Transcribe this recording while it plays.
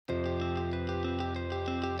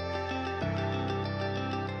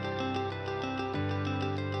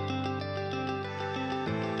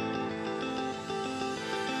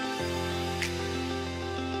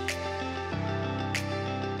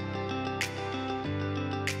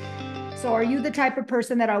So are you the type of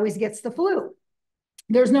person that always gets the flu?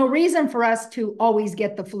 There's no reason for us to always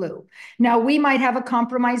get the flu. Now, we might have a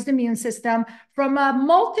compromised immune system from a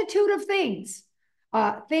multitude of things,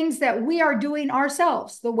 things that we are doing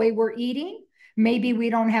ourselves, the way we're eating. Maybe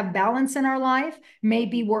we don't have balance in our life.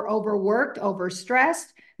 Maybe we're overworked,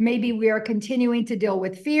 overstressed. Maybe we are continuing to deal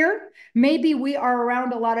with fear. Maybe we are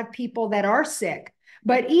around a lot of people that are sick.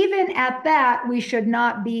 But even at that, we should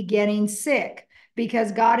not be getting sick,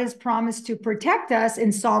 because God has promised to protect us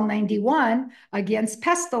in Psalm 91 against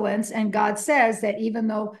pestilence. And God says that even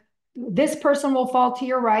though this person will fall to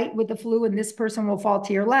your right with the flu and this person will fall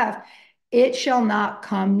to your left, it shall not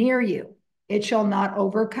come near you. It shall not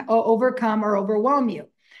overcome or overwhelm you.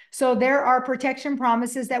 So there are protection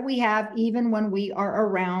promises that we have even when we are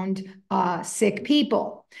around sick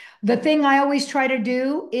people. The thing I always try to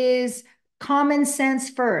do is common sense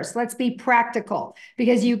first. Let's be practical,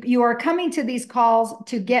 because you are coming to these calls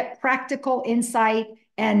to get practical insight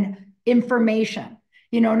and information.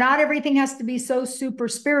 Not everything has to be so super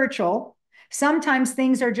spiritual. Sometimes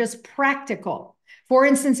things are just practical. For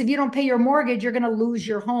instance, if you don't pay your mortgage, you're going to lose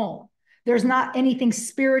your home. There's not anything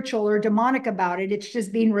spiritual or demonic about it. It's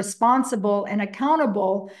just being responsible and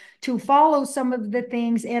accountable to follow some of the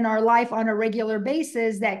things in our life on a regular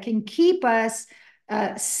basis that can keep us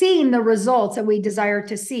seeing the results that we desire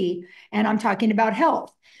to see. And I'm talking about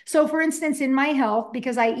health. So for instance, in my health,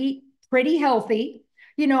 because I eat pretty healthy,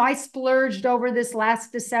 I splurged over this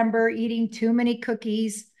last December eating too many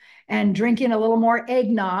cookies and drinking a little more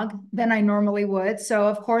eggnog than I normally would. So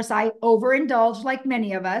of course I overindulged like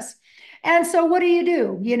many of us. And so what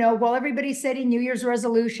do? While everybody's setting New Year's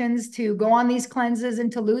resolutions to go on these cleanses and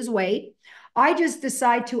to lose weight, I just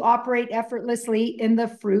decide to operate effortlessly in the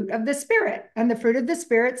fruit of the Spirit. And the fruit of the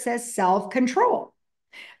Spirit says self-control.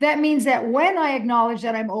 That means that when I acknowledge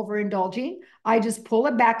that I'm overindulging, I just pull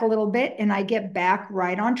it back a little bit and I get back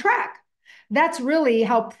right on track. That's really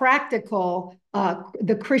how practical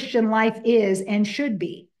the Christian life is and should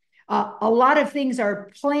be. A lot of things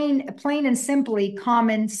are plain and simply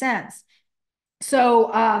common sense.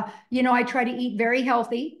 So, I try to eat very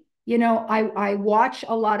healthy. I watch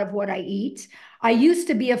a lot of what I eat. I used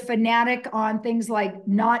to be a fanatic on things like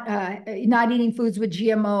not eating foods with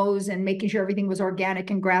GMOs and making sure everything was organic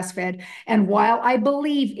and grass-fed. And while I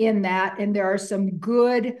believe in that, and there are some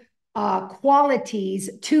good qualities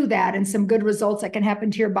to that and some good results that can happen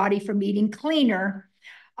to your body from eating cleaner,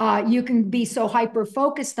 you can be so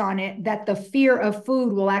hyper-focused on it that the fear of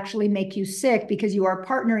food will actually make you sick, because you are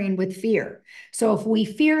partnering with fear. So if we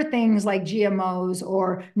fear things like GMOs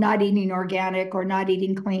or not eating organic or not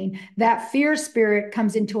eating clean, that fear spirit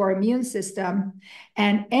comes into our immune system,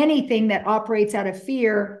 and anything that operates out of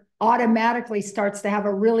fear automatically starts to have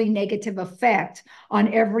a really negative effect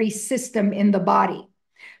on every system in the body.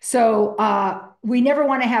 So we never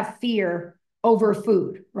want to have fear over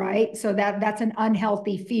food, right? So that's an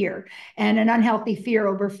unhealthy fear. And an unhealthy fear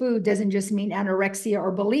over food doesn't just mean anorexia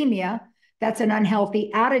or bulimia. That's an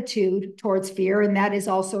unhealthy attitude towards fear, and that is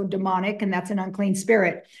also demonic, and that's an unclean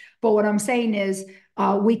spirit. But what I'm saying is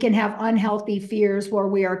we can have unhealthy fears where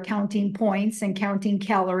we are counting points and counting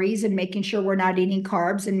calories and making sure we're not eating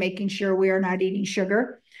carbs and making sure we are not eating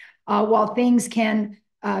sugar. While things can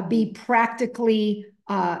be practically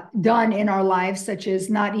done in our lives, such as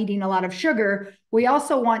not eating a lot of sugar, we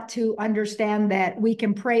also want to understand that we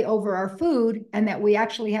can pray over our food and that we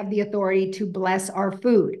actually have the authority to bless our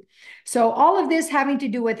food. So all of this having to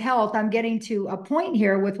do with health, I'm getting to a point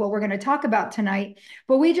here with what we're going to talk about tonight,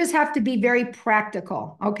 but we just have to be very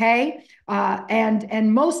practical, okay?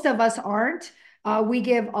 And most of us aren't. We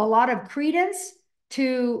give a lot of credence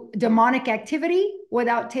to demonic activity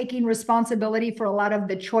without taking responsibility for a lot of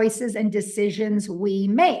the choices and decisions we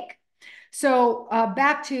make. So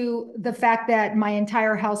back to the fact that my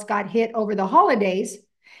entire house got hit over the holidays,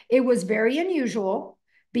 it was very unusual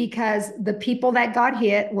because the people that got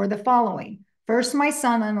hit were the following. First, my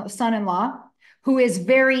son-in-law, who is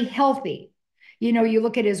very healthy. You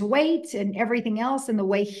look at his weight and everything else and the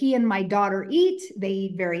way he and my daughter eat, they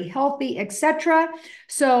eat very healthy, etc.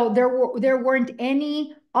 So there weren't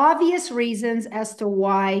any obvious reasons as to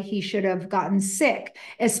why he should have gotten sick,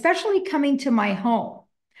 especially coming to my home.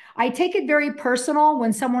 I take it very personal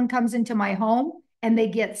when someone comes into my home and they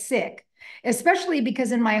get sick, especially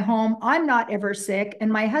because in my home, I'm not ever sick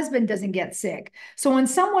and my husband doesn't get sick. So when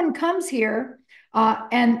someone comes here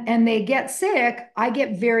and they get sick, I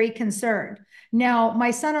get very concerned. Now,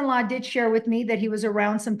 my son-in-law did share with me that he was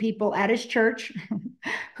around some people at his church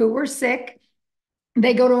who were sick.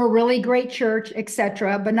 They go to a really great church,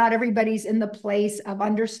 etc., but not everybody's in the place of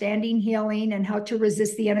understanding healing and how to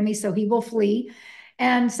resist the enemy, so he will flee.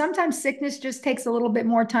 And sometimes sickness just takes a little bit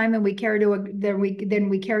more time than we care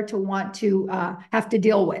to want to have to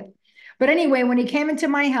deal with. But anyway, when he came into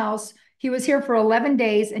my house, he was here for 11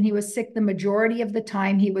 days and he was sick the majority of the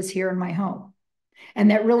time he was here in my home.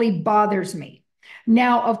 And that really bothers me.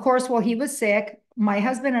 Now, of course, while he was sick, my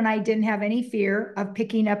husband and I didn't have any fear of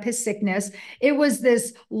picking up his sickness. It was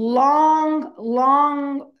this long,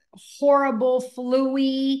 horrible,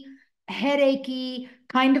 flu-y, headachy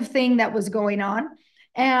kind of thing that was going on.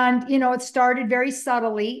 And, it started very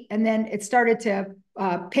subtly, and then it started to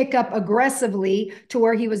pick up aggressively to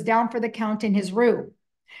where he was down for the count in his room.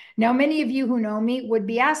 Now, many of you who know me would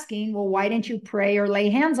be asking, well, why didn't you pray or lay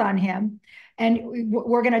hands on him? And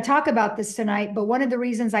we're going to talk about this tonight. But one of the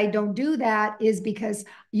reasons I don't do that is because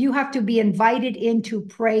you have to be invited in to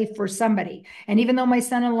pray for somebody. And even though my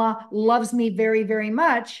son-in-law loves me very, very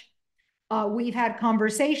much, we've had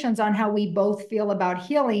conversations on how we both feel about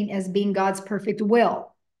healing as being God's perfect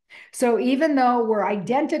will. So even though we're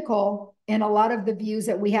identical in a lot of the views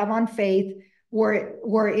that we have on faith,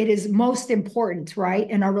 where it is most important, right,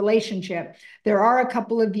 in our relationship, there are a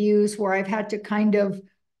couple of views where I've had to kind of,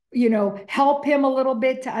 help him a little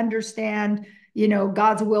bit to understand,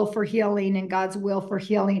 God's will for healing and God's will for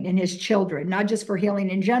healing in his children, not just for healing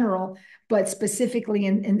in general, but specifically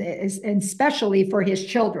and especially for his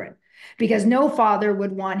children, because no father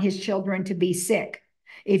would want his children to be sick.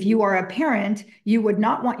 If you are a parent, you would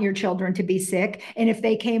not want your children to be sick. And if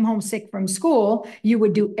they came home sick from school, you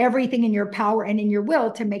would do everything in your power and in your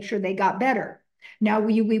will to make sure they got better. Now,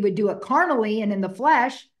 we would do it carnally and in the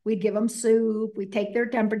flesh. We'd give them soup. We'd take their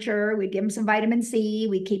temperature. We'd give them some vitamin C.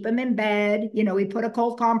 We'd keep them in bed. We put a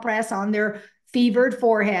cold compress on their fevered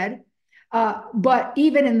forehead. But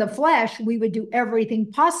even in the flesh, we would do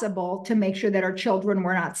everything possible to make sure that our children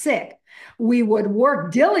were not sick. We would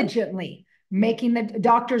work diligently, making the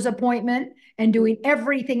doctor's appointment and doing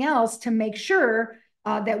everything else to make sure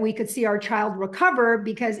that we could see our child recover,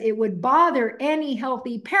 because it would bother any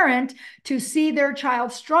healthy parent to see their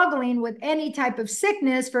child struggling with any type of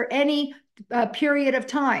sickness for any period of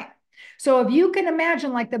time. So if you can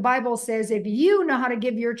imagine, like the Bible says, if you know how to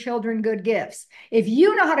give your children good gifts, if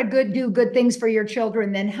you know how to do good things for your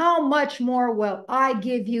children, then how much more will I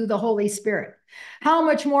give you the Holy Spirit? How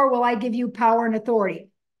much more will I give you power and authority?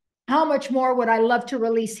 How much more would I love to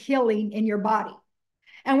release healing in your body?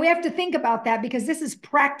 And we have to think about that, because this is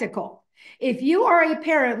practical. If you are a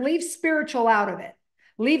parent, leave spiritual out of it.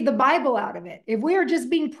 Leave the Bible out of it. If we are just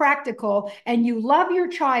being practical and you love your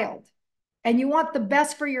child and you want the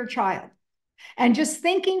best for your child, and just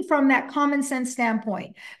thinking from that common sense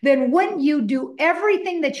standpoint, then wouldn't you do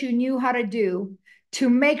everything that you knew how to do to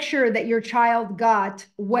make sure that your child got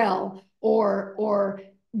well, or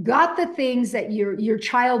got the things that your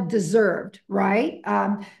child deserved, right?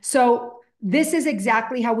 So this is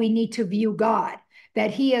exactly how we need to view God, that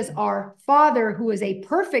he is our Father who is a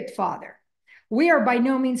perfect Father. We are by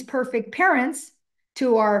no means perfect parents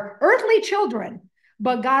to our earthly children,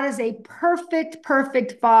 but God is a perfect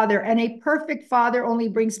Father, and a perfect Father only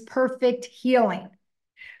brings perfect healing.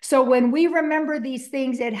 So when we remember these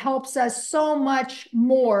things, it helps us so much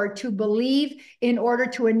more to believe in order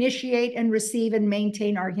to initiate and receive and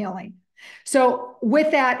maintain our healing. So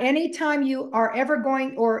with that, anytime you are ever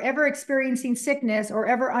going or ever experiencing sickness or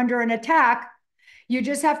ever under an attack, you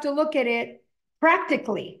just have to look at it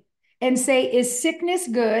practically and say, is sickness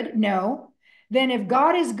good? No. Then if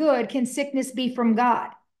God is good, can sickness be from God?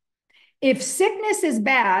 If sickness is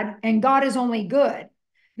bad and God is only good,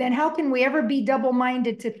 then how can we ever be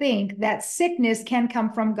double-minded to think that sickness can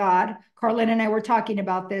come from God? Carlin and I were talking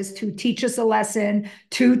about this, to teach us a lesson,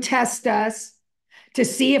 to test us, to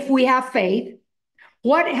see if we have faith.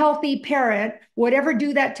 What healthy parent would ever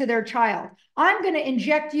do that to their child? I'm going to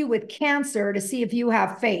inject you with cancer to see if you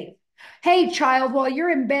have faith. Hey, child, while you're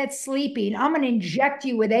in bed sleeping, I'm going to inject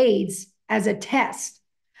you with AIDS as a test.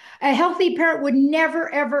 A healthy parent would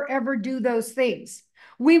never, ever do those things.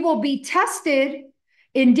 We will be tested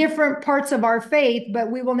in different parts of our faith,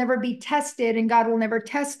 but we will never be tested, and God will never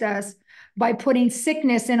test us by putting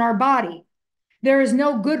sickness in our body. There is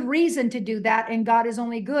no good reason to do that, and God is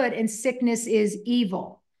only good, and sickness is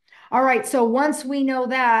evil. All right, so once we know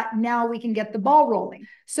that, now we can get the ball rolling.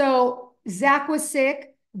 So Zach was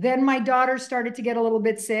sick. Then my daughter started to get a little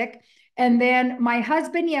bit sick. And then my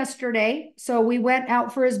husband yesterday, so we went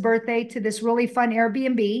out for his birthday to this really fun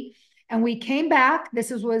Airbnb, and we came back.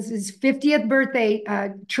 This was his 50th birthday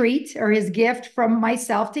treat, or his gift from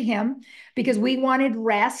myself to him, because we wanted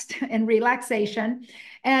rest and relaxation.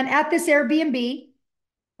 And at this Airbnb,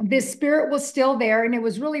 this spirit was still there. And it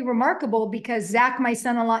was really remarkable because Zach, my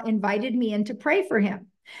son-in-law, invited me in to pray for him.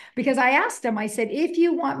 Because I asked him, I said, if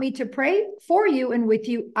you want me to pray for you and with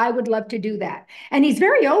you, I would love to do that. And he's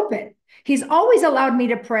very open. He's always allowed me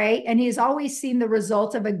to pray, and he's always seen the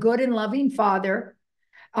results of a good and loving father.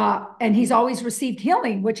 And he's always received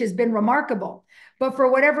healing, which has been remarkable. But for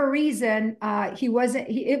whatever reason, it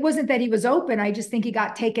wasn't that he was open. I just think he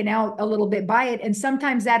got taken out a little bit by it. And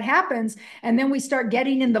sometimes that happens. And then we start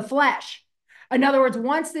getting in the flesh. In other words,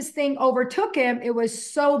 once this thing overtook him, it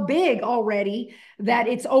was so big already that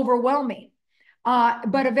it's overwhelming.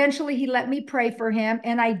 But eventually he let me pray for him,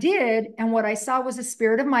 and I did. And what I saw was a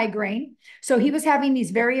spirit of migraine. So he was having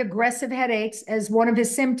these very aggressive headaches as one of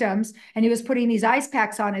his symptoms, and he was putting these ice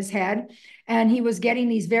packs on his head, and he was getting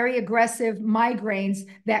these very aggressive migraines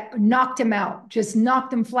that knocked him out, just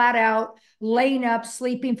knocked him flat out, laying up,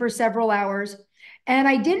 sleeping for several hours. And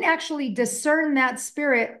I didn't actually discern that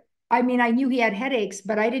spirit. I mean, I knew he had headaches,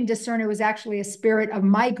 but I didn't discern it was actually a spirit of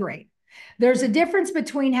migraine. There's a difference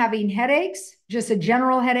between having headaches, just a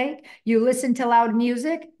general headache. You listen to loud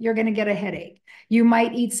music, you're going to get a headache. You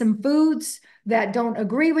might eat some foods that don't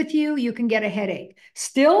agree with you, you can get a headache.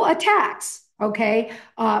 Still attacks, okay?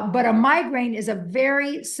 But a migraine is a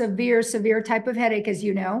very severe type of headache, as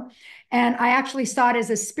you know. And I actually saw it as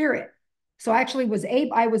a spirit. So I actually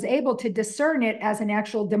I was able to discern it as an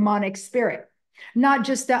actual demonic spirit. Not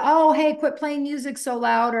just oh, hey, quit playing music so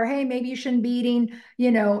loud, or hey, maybe you shouldn't be eating,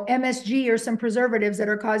 MSG or some preservatives that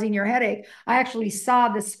are causing your headache. I actually saw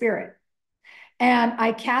the spirit, and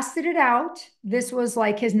I casted it out. This was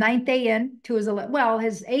like his ninth day in to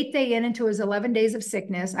his eighth day in into his 11 days of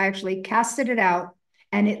sickness. I actually casted it out,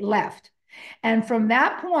 and it left. And from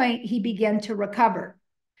that point, he began to recover.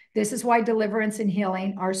 This is why deliverance and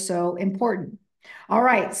healing are so important. All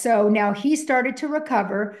right, so now he started to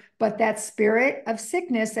recover, but that spirit of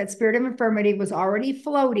sickness, that spirit of infirmity was already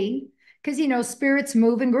floating, because, spirits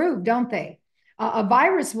move and groove, don't they? A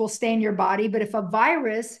virus will stay in your body, but if a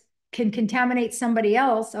virus can contaminate somebody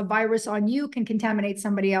else, a virus on you can contaminate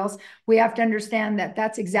somebody else, we have to understand that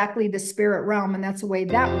that's exactly the spirit realm, and that's the way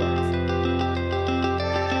that works.